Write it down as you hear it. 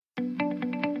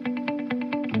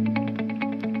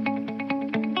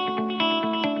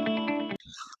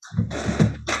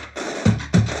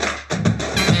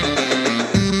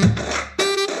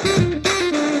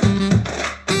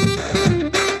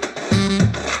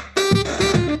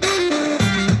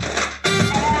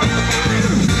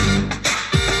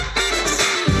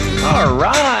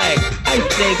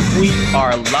think we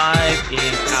are live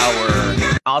in our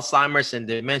Alzheimer's and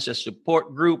dementia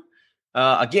support group.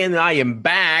 Again, I am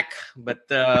back, but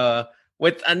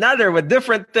with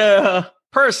different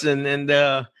person. And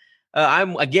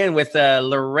I'm again with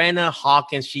Lorena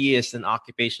Hawkins. She is an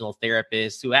occupational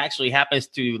therapist who actually happens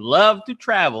to love to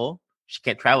travel. She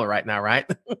can't travel right now, right?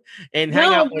 And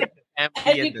hang out with the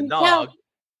family and the dog.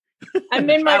 I'm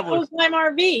in my full-time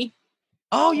RV.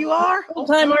 Oh, you are?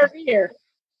 Full-time RV here.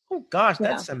 Oh, gosh,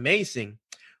 that's amazing.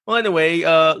 Well, anyway,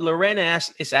 Lorena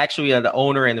is actually the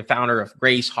owner and the founder of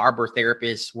Grace Harbor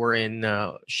Therapists, wherein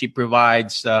she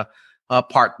provides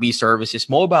Part B services,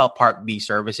 mobile Part B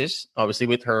services, obviously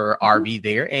with her RV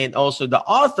there, and also the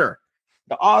author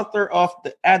of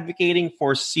the Advocating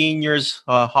for Seniors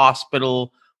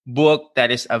Hospital book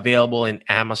that is available in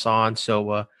Amazon.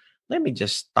 So let me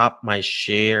just stop my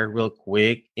share real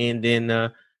quick, and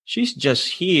then she's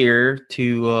just here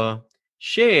to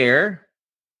share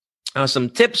some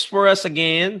tips for us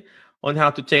again on how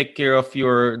to take care of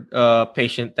your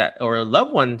patient that or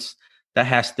loved ones that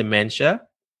has dementia,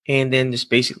 and then just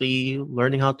basically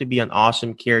learning how to be an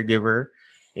awesome caregiver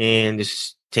and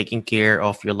just taking care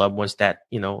of your loved ones that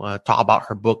talk about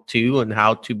her book too and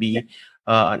how to be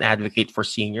an advocate for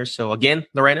seniors. So again,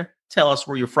 Lorena, tell us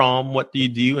where you're from, what do you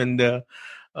do, and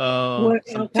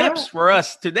some tips for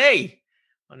us today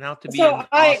on how to be. So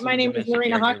my name is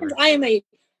Lorena Hawkins. I am a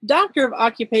doctor of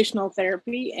occupational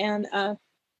therapy and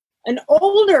an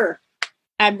older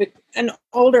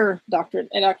doctorate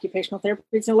at occupational therapy.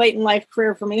 It's a late in life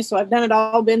career for me, so I've done it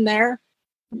all, been there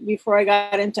before I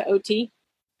got into OT.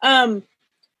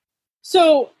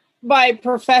 So by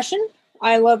profession,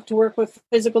 I love to work with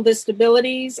physical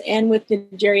disabilities and with the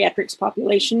geriatrics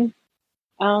population.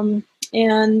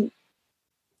 And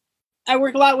I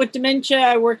work a lot with dementia.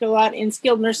 I work a lot in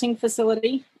skilled nursing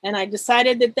facility. And I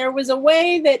decided that there was a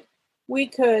way that we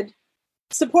could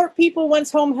support people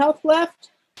once home health left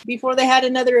before they had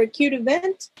another acute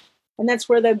event. And that's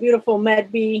where the beautiful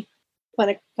Med-B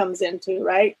clinic comes into,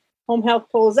 right? Home health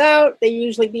pulls out. They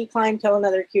usually decline till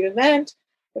another acute event.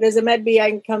 But as a Med-B,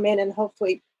 I can come in and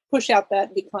hopefully push out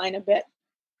that decline a bit.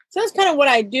 So that's kind of what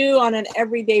I do on an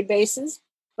everyday basis.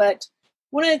 But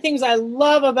one of the things I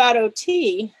love about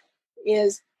OT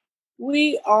is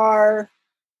we are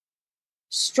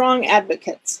strong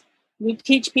advocates. We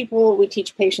teach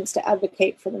patients to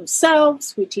advocate for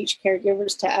themselves. We teach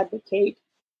caregivers to advocate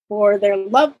for their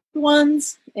loved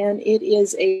ones. And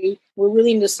we're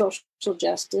really into social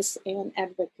justice and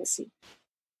advocacy.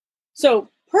 So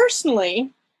personally,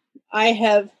 I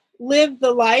have lived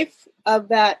the life of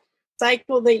that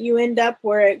cycle that you end up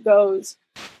where it goes,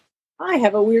 I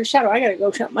have a weird shadow. I got to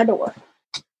go shut my door.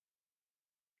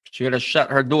 She got to shut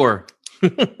her door. She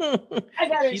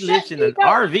lives in an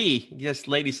RV. Yes,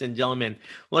 ladies and gentlemen.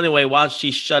 Well, anyway, while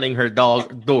she's shutting her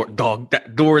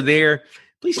that door there,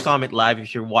 please comment live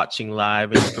if you're watching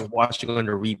live. And if you're watching on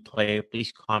the replay,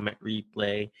 please comment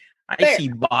replay. I see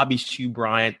Bobby Sue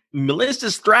Bryant.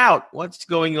 Melissa Strout. What's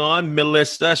going on,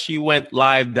 Melissa? She went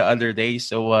live the other day.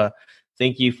 So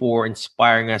thank you for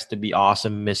inspiring us to be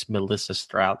awesome, Miss Melissa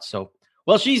Strout. So,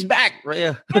 well, she's back.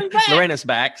 Lorena's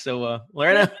back. So,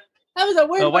 Lorena. That was a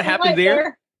weird what happened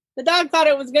there? The dog thought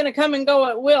it was going to come and go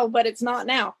at will, but it's not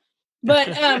now.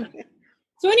 But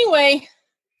so anyway,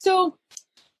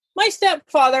 my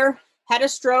stepfather had a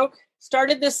stroke,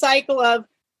 started this cycle of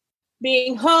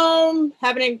being home,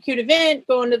 having an acute event,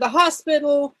 going to the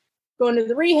hospital, going to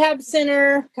the rehab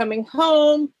center, coming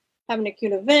home, having an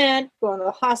acute event, going to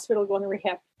the hospital, going to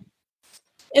rehab.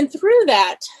 And through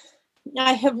that,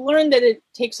 I have learned that it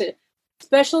takes a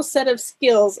special set of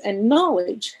skills and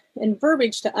knowledge and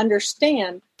verbiage to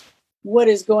understand what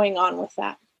is going on with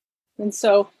that. And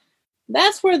so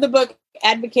that's where the book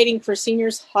Advocating for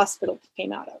Seniors Hospital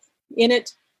came out of. In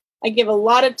it, I give a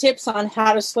lot of tips on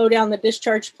how to slow down the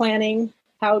discharge planning,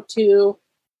 how to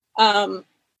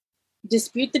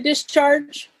dispute the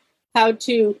discharge, how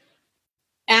to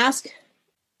ask,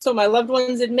 so my loved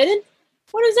one's admitted?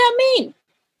 What does that mean?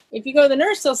 If you go to the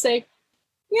nurse, they'll say,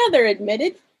 yeah, they're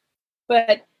admitted.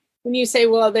 But when you say,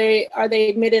 well, are they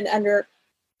admitted under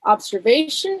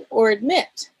observation or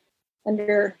admit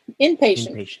under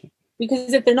inpatient?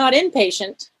 Because if they're not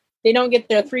inpatient, they don't get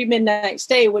their 3 midnight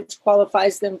stay, which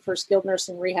qualifies them for skilled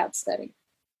nursing rehab setting.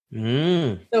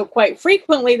 So quite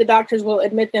frequently, the doctors will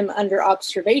admit them under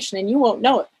observation, and you won't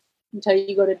know it until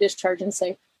you go to discharge and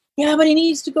say, yeah, but he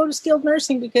needs to go to skilled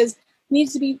nursing because he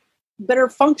needs to be better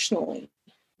functionally.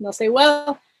 And they'll say,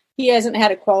 well, he hasn't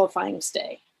had a qualifying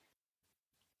stay.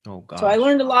 Oh, God. So I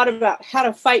learned a lot about how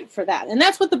to fight for that. And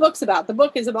that's what the book's about. The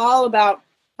book is all about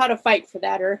how to fight for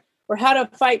that or how to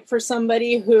fight for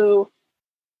somebody who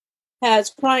has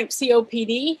chronic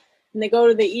COPD and they go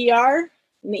to the ER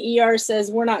and the ER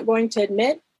says, we're not going to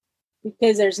admit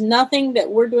because there's nothing that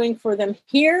we're doing for them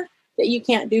here that you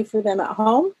can't do for them at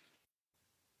home.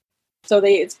 So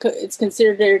it's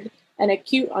considered an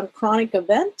acute on chronic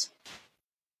event.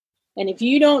 And if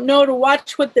you don't know to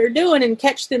watch what they're doing and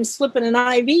catch them slipping an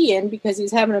IV in because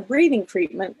he's having a breathing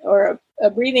treatment or a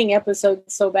breathing episode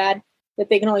so bad that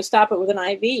they can only stop it with an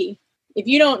IV. If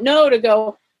you don't know to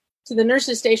go to the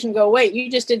nurse's station and go, wait, you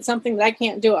just did something that I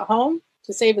can't do at home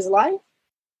to save his life,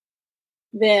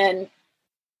 then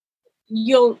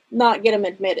you'll not get him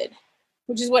admitted,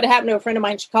 which is what happened to a friend of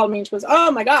mine. She called me and she goes,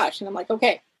 oh my gosh. And I'm like,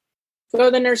 okay, go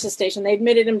to the nurse's station. They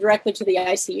admitted him directly to the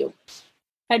ICU.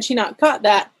 Had she not caught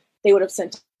that, they would have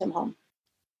sent him home.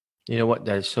 You know what?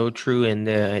 That is so true. And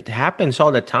it happens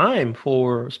all the time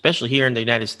especially here in the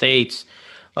United States.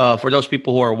 For those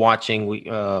people who are watching,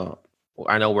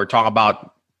 I know we're talking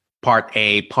about Part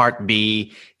A, Part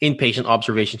B, inpatient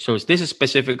observation. So this is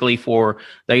specifically for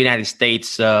the United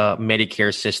States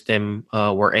Medicare system,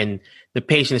 wherein the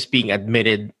patient is being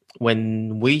admitted.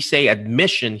 When we say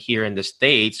admission here in the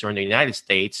States or in the United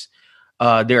States,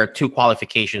 there are two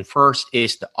qualifications. First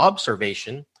is the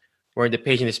observation, where the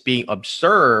patient is being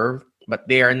observed, but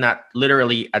they are not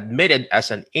literally admitted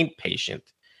as an inpatient.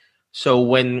 So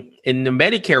when in the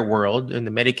Medicare world, in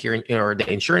the Medicare or the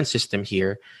insurance system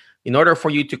here, in order for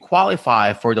you to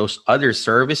qualify for those other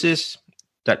services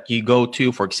that you go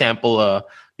to, for example,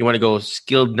 you want to go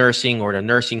skilled nursing or the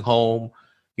nursing home,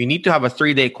 you need to have a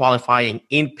 3-day qualifying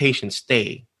inpatient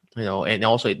stay. And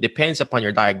also it depends upon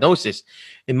your diagnosis.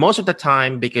 And most of the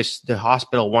time, because the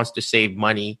hospital wants to save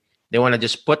money, they want to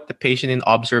just put the patient in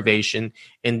observation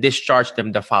and discharge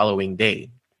them the following day.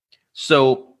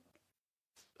 So,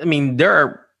 I mean, there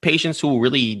are patients who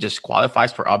really just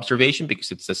qualifies for observation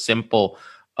because it's a simple,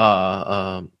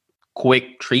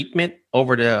 quick treatment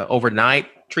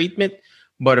overnight treatment.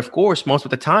 But of course, most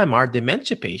of the time are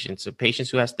dementia patients, so patients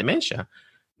who has dementia.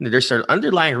 There's an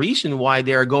underlying reason why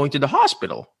they are going to the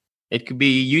hospital. It could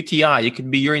be UTI, it could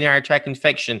be urinary tract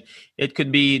infection, it could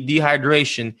be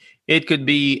dehydration, it could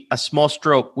be a small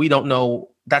stroke. We don't know.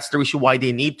 That's the reason why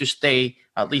they need to stay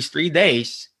at least 3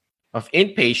 days of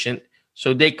inpatient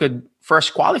so they could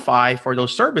first qualify for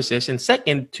those services, and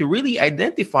second, to really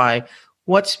identify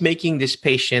what's making this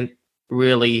patient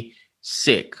really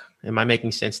sick. Am I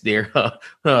making sense there,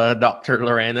 Dr.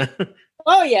 Lorena?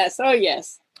 Oh, yes.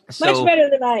 Much better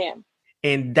than I am.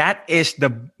 And that is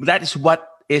what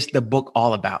is the book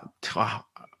all about. Oh,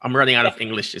 I'm running out of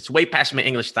English. It's way past my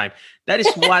English time. That is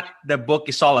what the book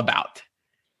is all about.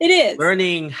 It is.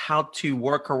 Learning how to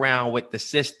work around with the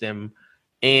system.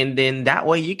 And then that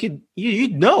way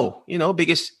you'd know,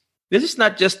 because this is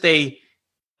not just a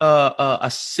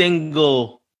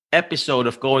single episode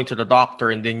of going to the doctor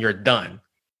and then you're done.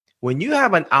 When you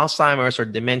have an Alzheimer's or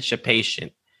dementia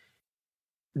patient,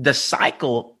 the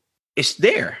cycle is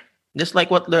there. Just like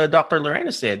what the Dr.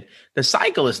 Lorena said, the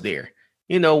cycle is there.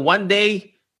 One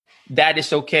day that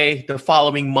is okay. The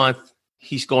following month,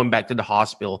 he's going back to the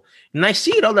hospital. And I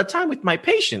see it all the time with my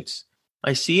patients.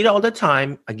 I see it all the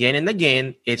time, again and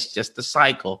again. It's just the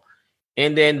cycle.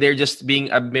 And then they're just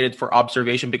being admitted for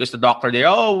observation because the doctor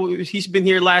there, he's been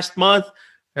here last month.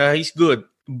 He's good.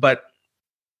 But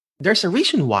there's a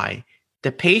reason why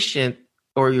the patient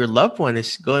or your loved one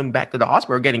is going back to the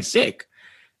hospital or getting sick.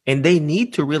 And they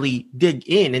need to really dig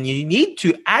in, and you need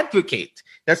to advocate.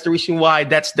 That's the reason why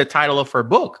that's the title of her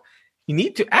book. You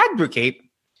need to advocate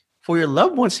for your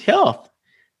loved one's health.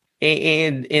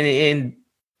 And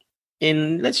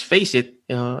let's face it,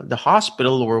 the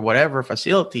hospital or whatever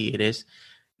facility it is,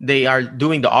 they are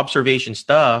doing the observation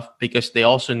stuff because they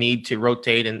also need to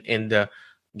rotate and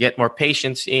get more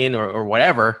patients in or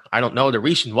whatever. I don't know the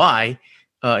reason why,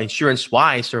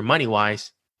 insurance-wise or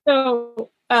money-wise.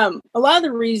 So a lot of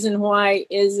the reason why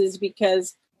is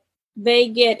because they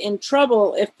get in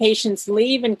trouble if patients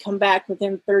leave and come back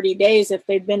within 30 days if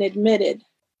they've been admitted.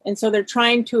 And so they're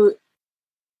trying to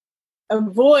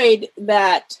avoid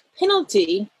that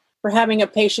penalty for having a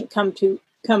patient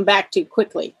come back too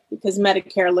quickly, because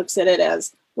Medicare looks at it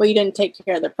as, well, you didn't take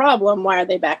care of the problem. Why are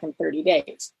they back in 30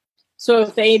 days? So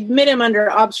if they admit him under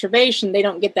observation, they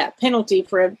don't get that penalty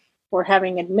for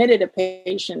having admitted a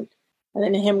patient and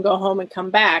then him go home and come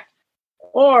back.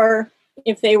 Or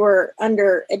if they were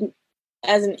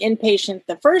as an inpatient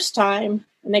the first time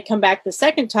and they come back the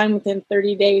second time within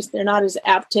 30 days, they're not as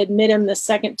apt to admit him the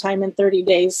second time in 30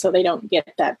 days, so they don't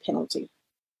get that penalty.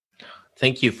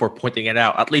 Thank you for pointing it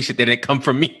out. At least it didn't come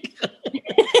from me.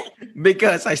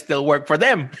 Because I still work for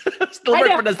them.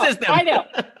 Work for the system. I know.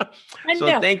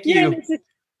 So thank you.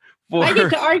 I get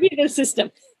to argue the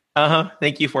system.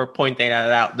 Thank you for pointing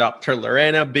that out, Dr.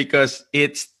 Lorena, because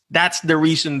that's the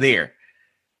reason there.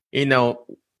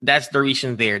 That's the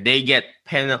reason there. They get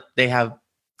penalized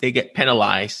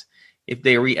if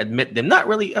they readmit them. Not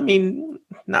really. I mean,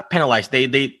 not penalized. They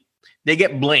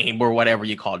get blamed or whatever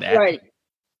you call that, right,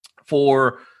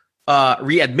 for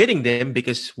readmitting them,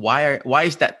 because why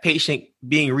is that patient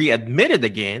being readmitted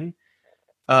again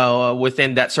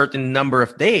within that certain number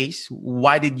of days?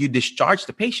 Why did you discharge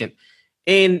the patient?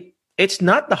 And it's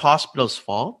not the hospital's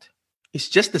fault. It's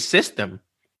just the system.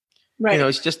 right.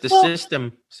 It's just the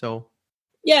system. So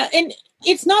yeah, and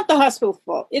it's not the hospital's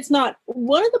fault. It's not.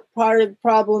 One of the part of the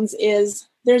problems is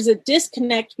there's a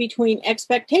disconnect between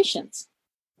expectations.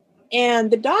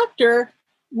 And the doctor,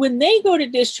 when they go to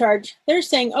discharge, they're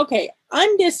saying, okay,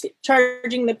 I'm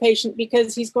discharging the patient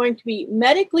because he's going to be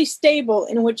medically stable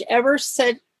in whichever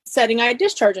setting I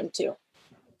discharge him to.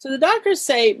 So the doctors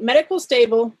say medical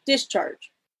stable,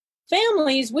 discharge.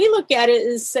 Families, we look at it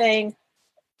as saying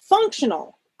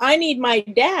functional. I need my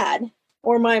dad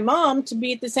or my mom to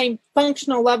be at the same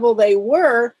functional level they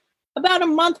were about a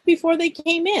month before they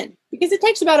came in, because it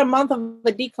takes about a month of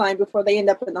a decline before they end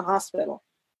up in the hospital.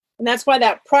 And that's why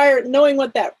knowing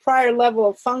what that prior level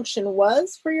of function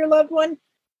was for your loved one,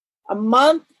 a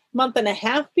month and a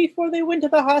half before they went to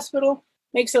the hospital,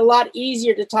 makes it a lot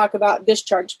easier to talk about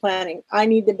discharge planning. I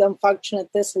need them to function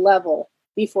at this level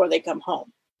before they come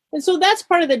home. And so that's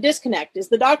part of the disconnect, is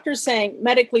the doctor's saying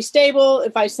medically stable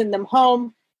if I send them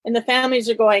home, and the families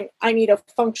are going, I need a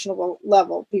functional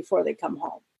level before they come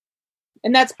home.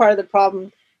 And that's part of the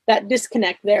problem, that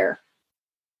disconnect there.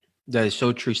 That is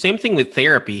so true. Same thing with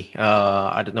therapy.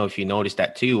 I don't know if you noticed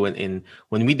that too.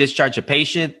 When we discharge a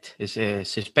patient,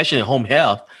 especially in home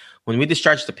health, when we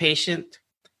discharge the patient,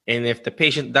 and if the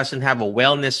patient doesn't have a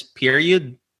wellness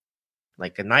period,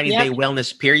 like a 90-day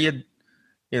wellness period,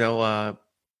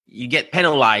 you get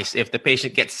penalized if the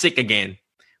patient gets sick again.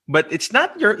 But it's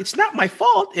not my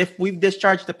fault if we've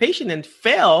discharged the patient and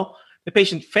the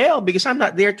patient failed because I'm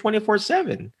not there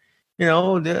 24/7.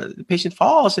 The patient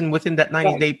falls, and within that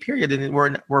 90-day period, and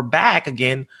we're back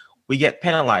again, we get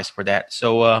penalized for that.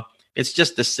 So it's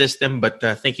just the system. But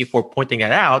thank you for pointing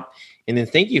that out, and then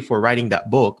thank you for writing that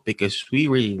book, because we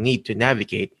really need to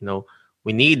navigate.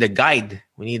 We need a guide.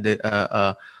 We need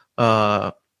a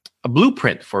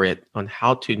blueprint for it on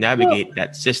how to navigate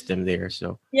that system there.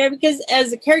 So yeah, because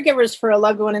as caregivers for a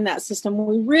loved one in that system,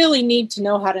 we really need to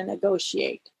know how to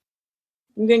negotiate.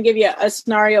 I'm going to give you a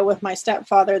scenario with my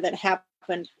stepfather that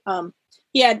happened.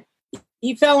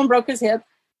 He fell and broke his hip,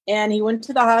 and he went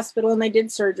to the hospital and they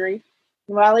did surgery.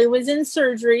 And while he was in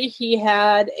surgery, he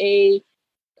had a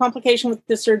complication with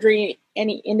the surgery,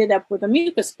 and he ended up with a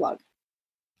mucus plug.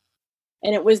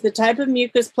 And it was the type of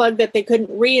mucus plug that they couldn't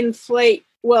reinflate.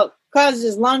 Well, it caused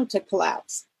his lung to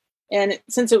collapse. And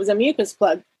since it was a mucus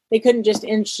plug, they couldn't just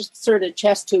insert a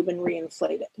chest tube and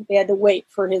reinflate it. They had to wait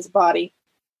for his body,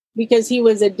 because he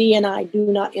was a DNI, do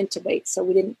not intubate, so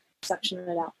we didn't suction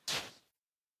it out.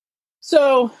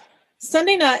 So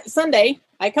Sunday,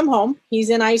 I come home. He's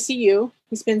in ICU.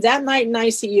 He spends that night in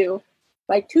ICU.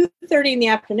 By 2:30 in the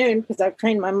afternoon, because I've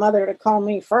trained my mother to call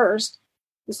me first,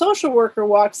 the social worker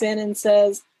walks in and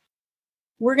says,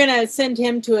 we're going to send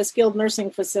him to a skilled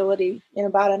nursing facility in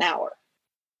about an hour.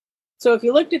 So if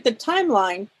you looked at the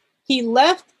timeline, he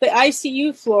left the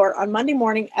ICU floor on Monday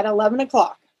morning at 11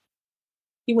 o'clock.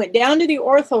 He went down to the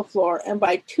ortho floor, and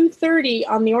by 2:30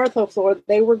 on the ortho floor,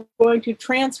 they were going to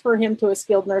transfer him to a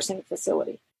skilled nursing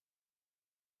facility.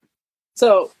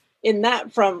 So in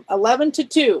that, from 11 to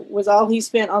 2 was all he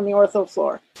spent on the ortho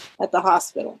floor at the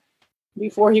hospital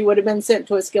before he would have been sent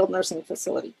to a skilled nursing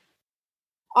facility.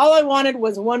 All I wanted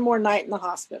was one more night in the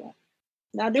hospital.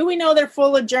 Now, do we know they're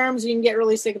full of germs? You can get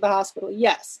really sick at the hospital.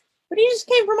 Yes. But he just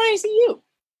came from ICU.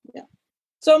 Yeah.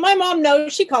 So my mom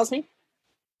knows, she calls me.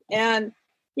 And,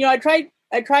 I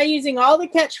try using all the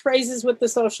catchphrases with the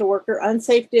social worker.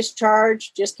 Unsafe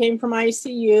discharge, just came from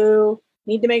ICU,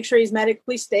 need to make sure he's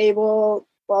medically stable,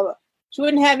 blah, blah. She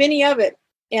wouldn't have any of it.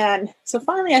 And so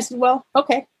finally I said, well,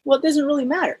 okay, well, it doesn't really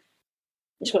matter.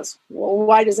 And she goes, well,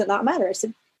 why does it not matter? I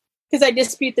said, because I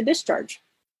dispute the discharge.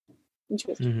 And she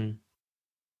goes,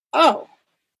 oh,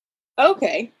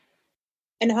 okay.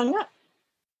 And hung up.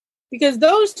 Because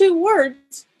those two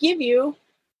words give you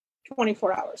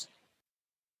 24 hours.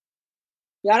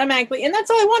 You automatically, and that's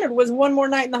all I wanted was one more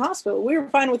night in the hospital. We were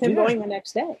fine with him going the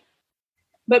next day.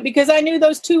 But because I knew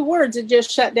those two words, it just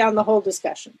shut down the whole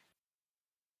discussion.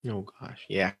 Oh, gosh.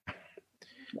 Yeah.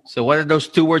 So what are those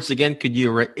two words again? Could you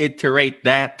reiterate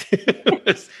that?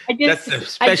 That's a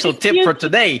special tip for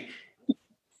today.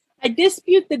 I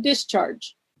dispute the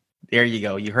discharge. There you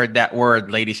go. You heard that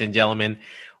word, ladies and gentlemen.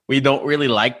 We don't really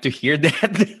like to hear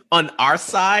that on our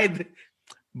side,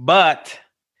 but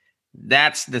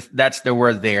that's the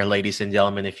word there, ladies and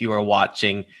gentlemen. If you are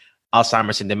watching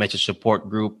Alzheimer's and Dementia Support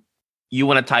Group, you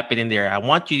want to type it in there. I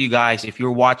want you guys, if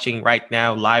you're watching right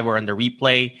now, live or on the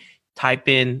replay, type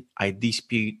in, I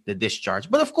dispute the discharge.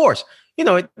 But of course,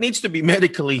 it needs to be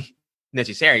medically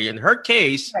necessary. In her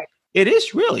case, right. It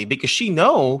is really, because she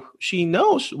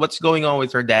knows what's going on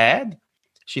with her dad.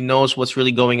 She knows what's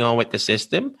really going on with the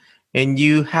system. And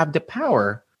you have the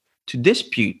power to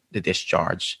dispute the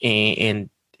discharge. And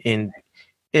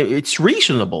it's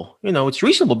reasonable. It's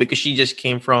reasonable because she just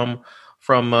came from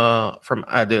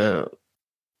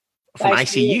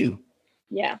ICU.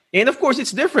 Yeah. And of course,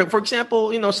 it's different. For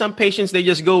example, some patients, they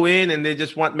just go in and they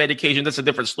just want medication. That's a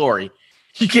different story.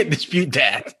 You can't dispute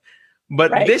that.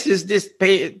 But right.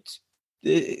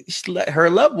 Her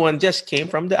loved one just came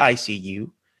from the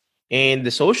ICU, and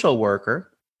the social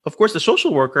worker, of course, the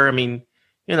social worker,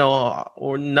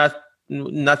 or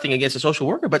nothing against the social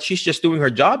worker, but she's just doing her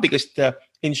job because the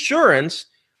insurance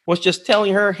was just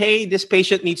telling her, hey, this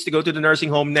patient needs to go to the nursing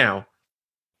home now.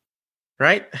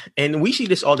 Right. And we see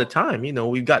this all the time.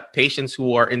 We've got patients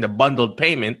who are in the bundled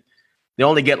payment. They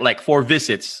only get like 4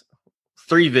 visits,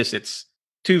 3 visits,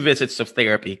 2 visits of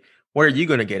therapy. What are you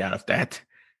going to get out of that?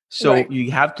 So right.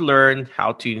 You have to learn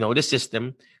how to know the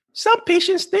system. Some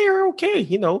patients, they are okay.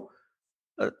 2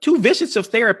 visits of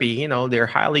therapy, they're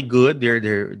highly good.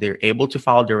 They're able to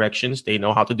follow directions. They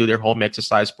know how to do their home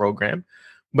exercise program.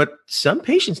 But some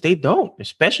patients, they don't,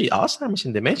 especially Alzheimer's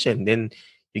and dementia. And then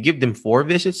you give them 4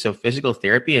 visits of physical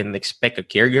therapy and expect a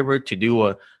caregiver to do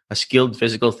a skilled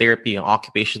physical therapy and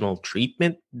occupational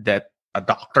treatment that a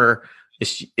doctor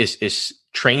is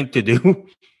trained to do.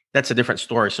 That's a different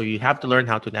story. So you have to learn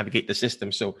how to navigate the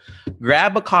system. So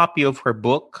grab a copy of her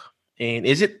book. And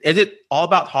is it all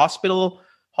about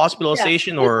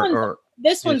hospitalization or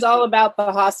this one's all about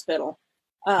the hospital.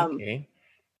 Okay.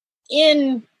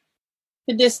 In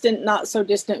the distant, not so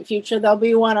distant future, there'll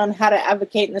be one on how to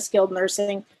advocate in the skilled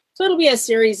nursing. So it'll be a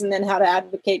series, and then how to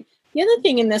advocate. The other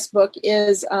thing in this book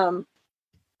is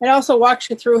it also walks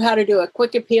you through how to do a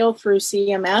quick appeal through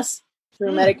CMS,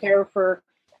 through Medicare for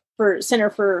Center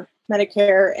for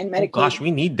Medicare and Medicaid. Oh gosh, we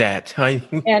need that.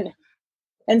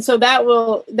 And so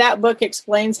that book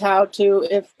explains how to,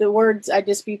 if the words I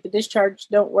dispute the discharge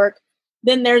don't work,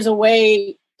 then there's a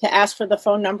way to ask for the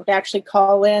phone number to actually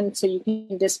call in so you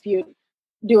can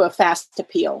do a fast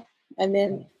appeal. And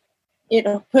then it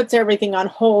puts everything on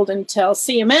hold until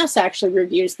CMS actually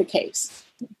reviews the case.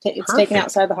 It's taken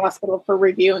outside the hospital for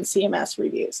review, and CMS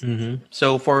reviews. Mm-hmm.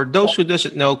 So for those who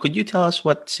doesn't know, could you tell us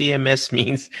what CMS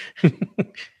means?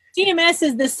 CMS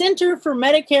is the Center for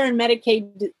Medicare and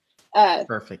Medicaid.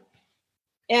 Perfect.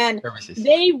 And services.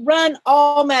 They run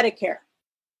all Medicare.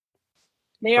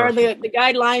 They are the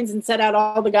guidelines and set out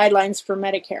all the guidelines for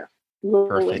Medicare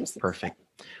rulings. Perfect.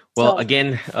 Well,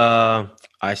 again,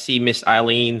 I see Miss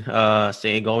Eileen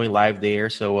saying going live there.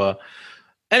 So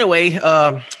anyway,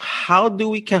 how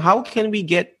can we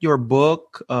get your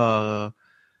book? Well,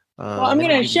 I'm going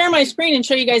to share my screen and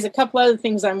show you guys a couple other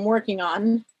things I'm working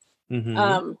on.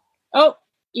 Mm-hmm.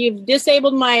 You've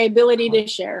disabled my ability to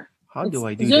share. How do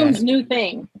I do Zoom's that? new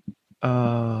thing.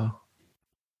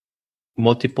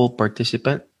 Multiple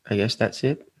participant. I guess that's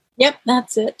it. Yep,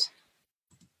 that's it.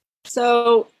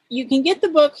 So you can get the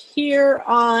book here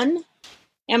on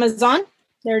Amazon.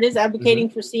 There it is, Advocating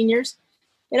for Seniors.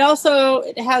 It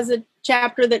has a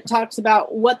chapter that talks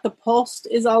about what the PULSE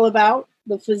is all about,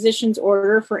 the physician's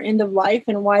order for end of life,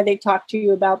 and why they talk to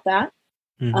you about that.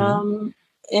 And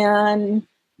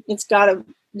it's got a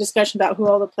discussion about who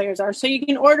all the players are. So you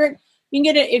can order it. You can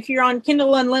get it if you're on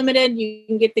Kindle Unlimited. You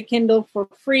can get the Kindle for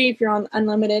free if you're on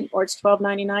Unlimited, or it's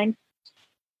 $12.99.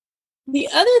 The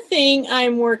other thing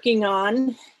I'm working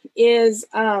on is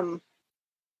I'm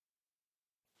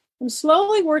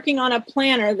slowly working on a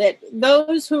planner that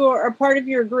those who are a part of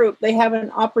your group, they have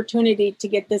an opportunity to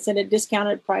get this at a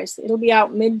discounted price. It'll be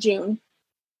out mid-June.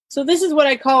 So this is what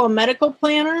I call a medical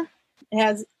planner. It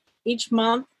has each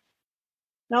month.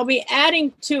 And I'll be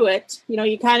adding to it,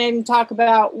 you kind of talk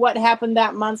about what happened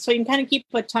that month. So you can kind of keep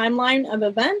a timeline of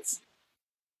events.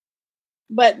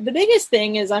 But the biggest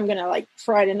thing is I'm going to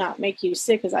try to not make you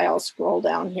sick as I'll scroll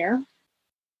down here.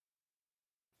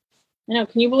 Can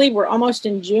you believe we're almost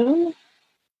in June?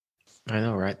 I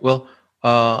know, right? Well,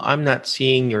 I'm not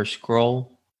seeing your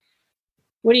scroll.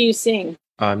 What are you seeing?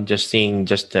 I'm just seeing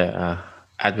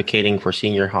advocating for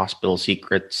senior hospital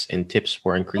secrets and tips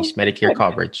for increased Medicare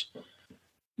coverage.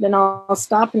 Then I'll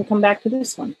stop and come back to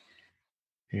this one.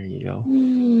 There you go.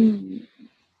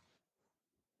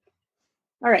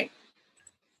 All right.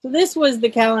 So this was the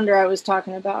calendar I was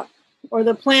talking about, or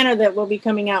the planner that will be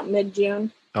coming out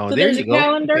mid-June. Oh, So there there's you a go.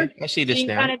 calendar. Okay. I see So this you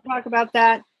can now. kind of talk about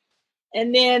that.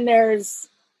 And then there's,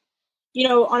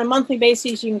 on a monthly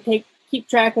basis, you can keep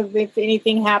track of if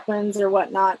anything happens or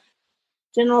whatnot.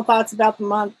 General thoughts about the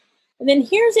month. And then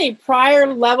here's a prior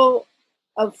level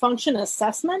of function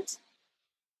assessment.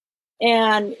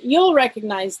 And you'll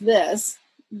recognize this,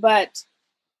 but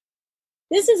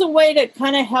this is a way to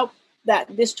kind of help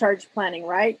that discharge planning,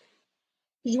 right?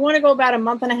 Because you want to go about a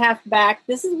month and a half back.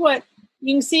 This is what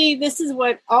you can see. This is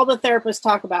what all the therapists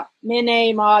talk about.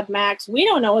 Min-A, Mod, Max. We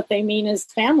don't know what they mean as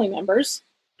family members.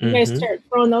 You guys start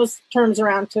throwing those terms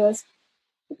around to us.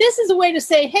 But this is a way to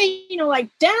say, hey, like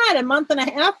Dad a month and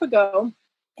a half ago,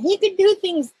 he could do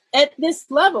things at this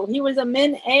level. He was a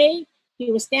Min-A.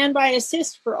 He was standby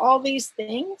assist for all these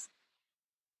things.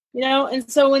 And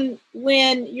so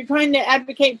when you're trying to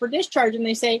advocate for discharge and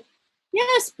they say,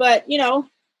 yes, but, he only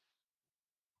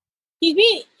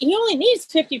needs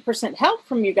 50% help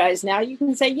from you guys now. You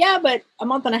can say, yeah, but a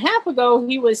month and a half ago,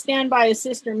 he was standby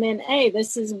assist or Min-A.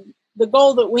 This is the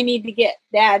goal that we need to get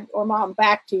Dad or Mom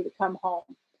back to come home.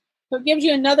 So it gives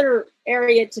you another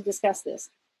area to discuss this.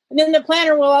 And then the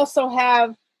planner will also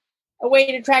have a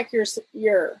way to track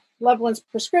your loved one's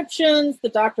prescriptions, the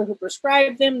doctor who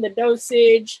prescribed them, the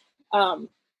dosage.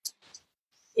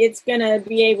 It's going to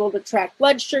be able to track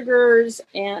blood sugars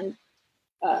and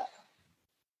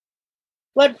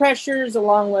blood pressures,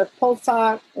 along with pulse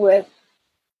ox, with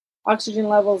oxygen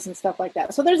levels and stuff like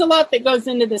that. So there's a lot that goes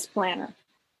into this planner.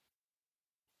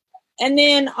 And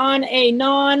then on a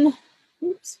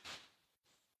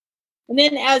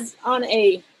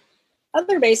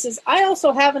other basis, I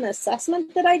also have an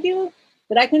assessment that I do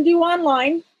that I can do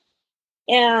online.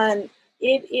 And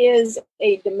it is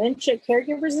a dementia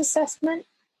caregivers assessment.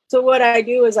 So what I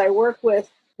do is I work with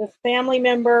the family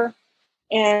member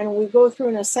and we go through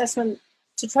an assessment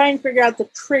to try and figure out the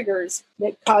triggers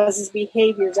that causes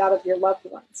behaviors out of your loved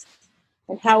ones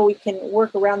and how we can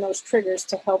work around those triggers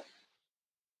to help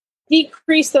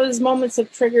decrease those moments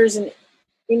of triggers and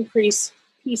increase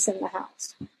peace in the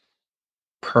house.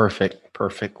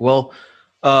 Perfect. Well,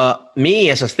 me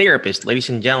as a therapist, ladies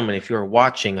and gentlemen, if you're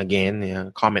watching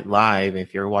again, comment live.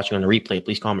 If you're watching on the replay,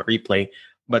 please comment replay.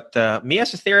 But me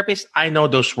as a therapist, I know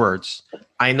those words.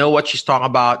 I know what she's talking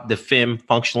about, the FIM,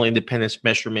 functional independence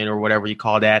measurement, or whatever you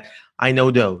call that. I know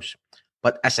those.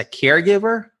 But as a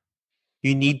caregiver,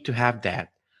 you need to have that.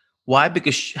 Why?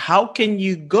 Because how can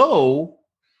you go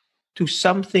to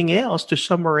something else, to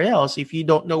somewhere else, if you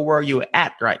don't know where you're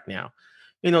at right now?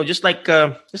 Just like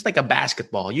a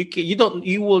basketball, you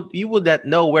will not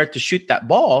know where to shoot that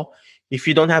ball if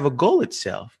you don't have a goal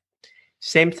itself.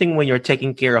 Same thing when you're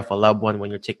taking care of a loved one, when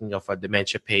you're taking care of a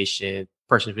dementia patient,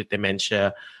 person with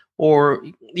dementia, or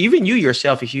even you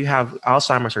yourself, if you have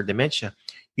Alzheimer's or dementia,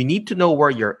 you need to know where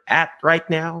you're at right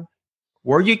now,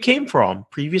 where you came from,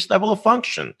 previous level of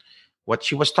function, what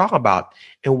she was talking about,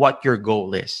 and what your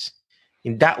goal is.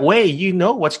 In that way, you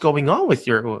know what's going on with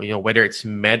your, whether it's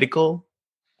medical,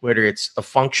 whether it's a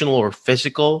functional or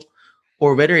physical,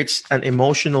 or whether it's an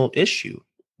emotional issue,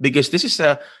 because this is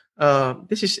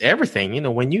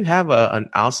everything. When you have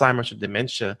an Alzheimer's or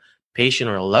dementia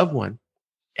patient or a loved one,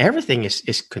 everything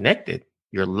is connected.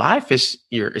 Your life is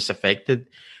affected.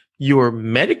 Your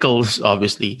medical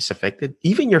obviously is affected.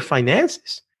 Even your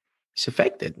finances is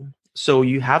affected. So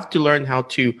you have to learn how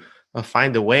to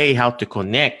find a way how to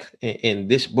connect. In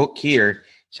this book here,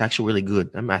 it's actually really good.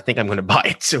 I think I'm going to buy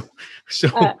it.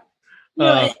 And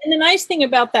the nice thing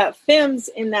about that FIMS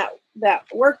in that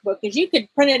workbook is you could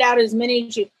print it out as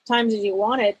many times as you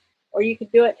wanted, or you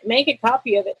could do it, make a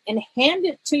copy of it, and hand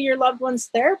it to your loved one's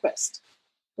therapist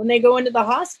when they go into the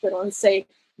hospital and say,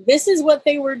 this is what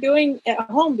they were doing at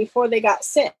home before they got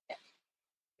sick.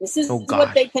 This is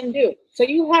what they can do. So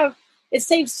it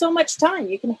saves so much time.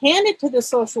 You can hand it to the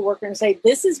social worker and say,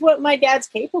 this is what my dad's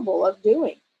capable of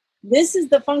doing. This is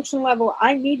the function level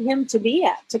I need him to be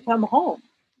at to come home.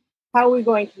 How are we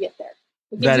going to get there?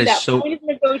 It gives you that point of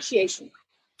negotiation.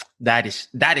 That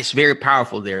is very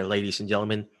powerful there, ladies and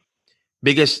gentlemen,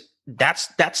 because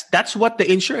that's what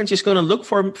the insurance is going to look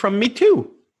for from me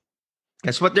too.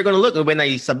 That's what they're going to look at when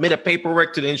I submit a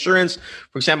paperwork to the insurance.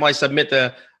 For example, I submit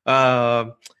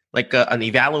an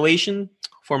evaluation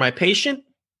for my patient.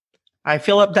 I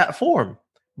fill up that form,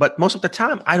 but most of the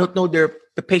time I don't know the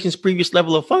patient's previous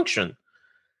level of function.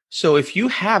 So if you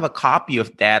have a copy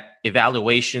of that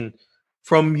evaluation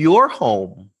from your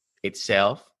home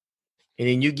itself, and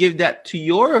then you give that to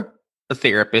your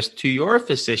therapist, to your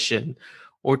physician,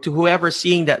 or to whoever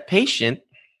seeing that patient,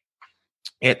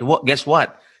 guess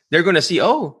what? They're going to see,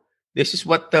 oh, This is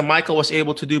what Michael was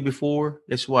able to do before.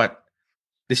 This is what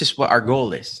our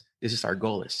goal is. This is our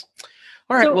goal is.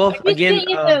 All right. So Well, I just again, sent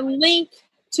you the link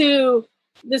to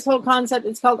this whole concept.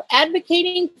 It's called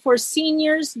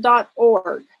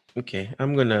advocatingforseniors.org. okay,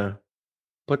 I'm gonna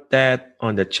put that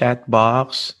on the chat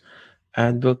box.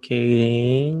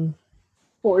 Advocating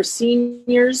For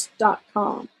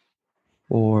seniors.com.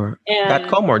 or And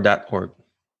 .com or .org.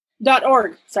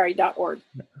 .org. Sorry, .org.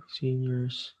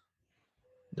 Seniors.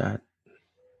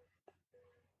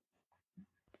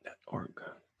 .org.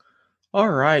 All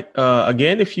right.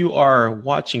 Again, if you are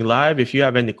watching live, if you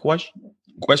have any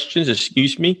questions,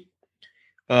 excuse me,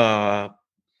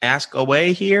 ask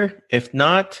away here. If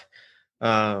not,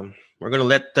 we're going to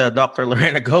let Dr.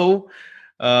 Lorena go.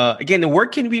 Again, where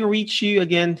can we reach you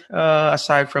again,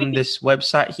 aside from this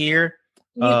website here?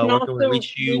 Where can we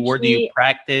reach you? Where do you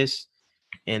practice?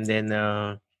 And then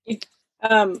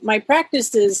my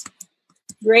practice is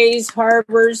Grays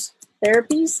Harbors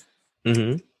Therapies.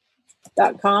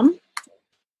 .com,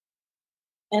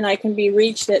 and I can be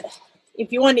reached at,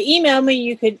 if you want to email me,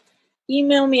 you could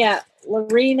email me at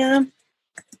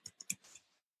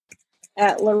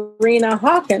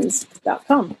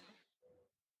Lorena@LorenaHawkins.com.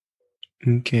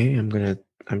 Okay,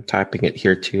 I'm typing it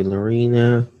here too.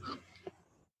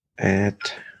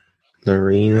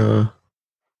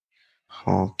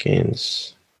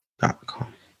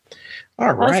 Lorena@LorenaHawkins.com.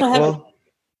 All right.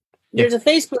 There's a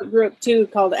Facebook group too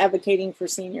called Advocating for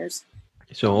Seniors.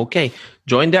 So, okay,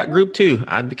 join that group too,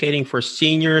 Advocating for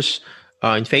Seniors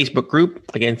in Facebook group.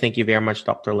 Again, thank you very much,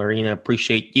 Dr. Lorena.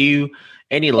 Appreciate you.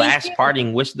 Any last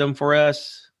parting wisdom for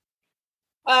us?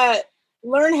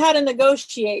 Learn how to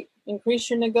negotiate. Increase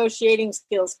your negotiating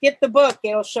skills. Get the book.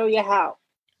 It'll show you how.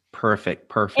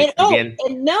 Perfect.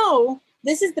 And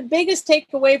this is the biggest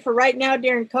takeaway for right now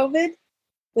during COVID.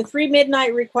 The 3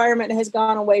 midnight requirement has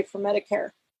gone away for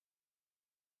Medicare.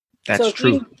 That's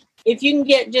true. If you can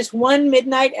get just 1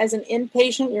 midnight as an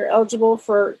inpatient, you're eligible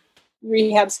for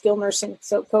rehab skilled nursing.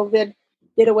 So COVID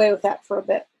did away with that for a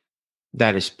bit.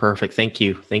 That is perfect. Thank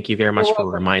you. Thank you very much for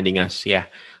reminding us. Yeah.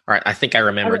 All right. I think I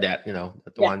remember that, the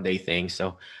 1 day thing.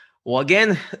 So, well,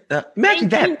 again, imagine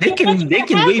that they can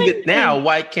waive it now.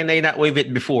 Why can they not waive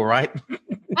it before? Right.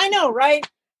 I know. Right.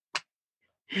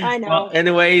 I know. Well,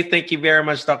 anyway, thank you very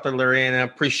much, Dr. Lorena.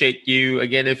 Appreciate you.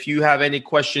 Again, if you have any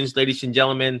questions, ladies and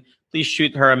gentlemen, please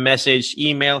shoot her a message,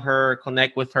 email her,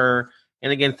 connect with her.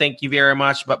 And again, thank you very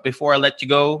much. But before I let you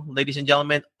go, ladies and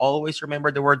gentlemen, always remember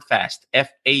the word FAST,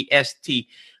 F-A-S-T.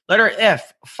 Letter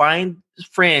F, find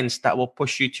friends that will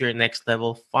push you to your next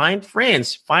level. Find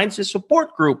friends, find a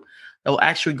support group that will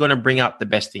actually going to bring out the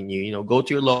best in you. Go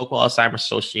to your local Alzheimer's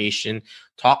Association,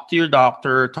 talk to your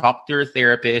doctor, talk to your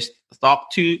therapist,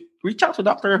 reach out to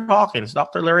Dr. Hawkins,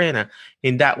 Dr. Lorena.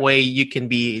 In that way, you can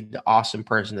be the awesome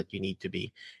person that you need to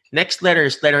be. Next letter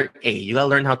is letter A. You got to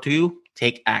learn how to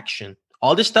take action.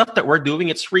 All this stuff that we're doing,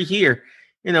 it's free here.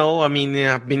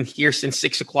 I've been here since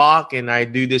 6 o'clock and I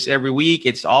do this every week.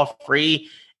 It's all free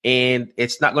and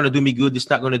it's not going to do me good. It's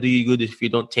not going to do you good if you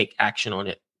don't take action on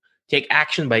it. Take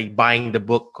action by buying the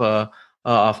book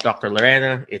of Dr.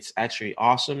 Lorena. It's actually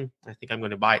awesome. I think I'm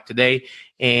going to buy it today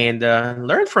and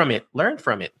learn from it.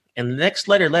 And the next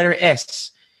letter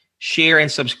S. Share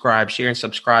and subscribe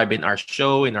in our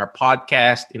show, in our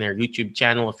podcast, in our YouTube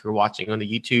channel if you're watching on the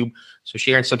YouTube. So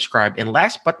share and subscribe. And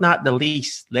last but not the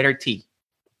least, letter T.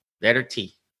 I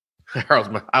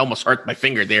almost hurt my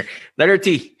finger there. Letter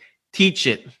T. Teach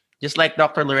it. Just like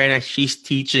Dr. Lorena, she's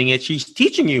teaching it. She's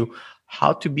teaching you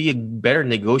how to be a better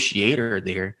negotiator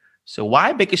there. So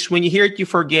why? Because when you hear it, you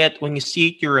forget. When you see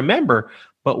it, you remember.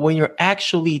 But when you're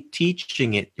actually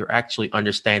teaching it, you're actually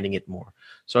understanding it more.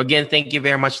 So again, thank you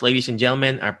very much, ladies and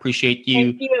gentlemen. I appreciate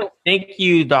you. Thank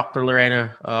you, Dr.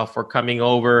 Lorena, for coming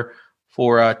over,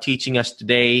 for teaching us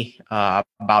today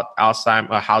about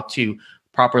Alzheimer's, how to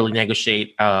properly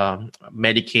negotiate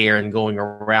Medicare and going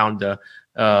around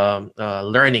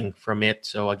learning from it.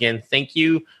 So again, thank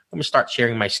you. I'm gonna start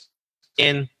sharing my screen,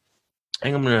 and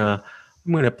I'm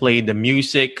gonna play the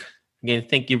music. Again,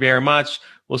 thank you very much.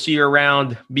 We'll see you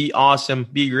around. Be awesome.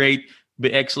 Be great.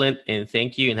 Be excellent. And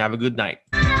thank you and have a good night.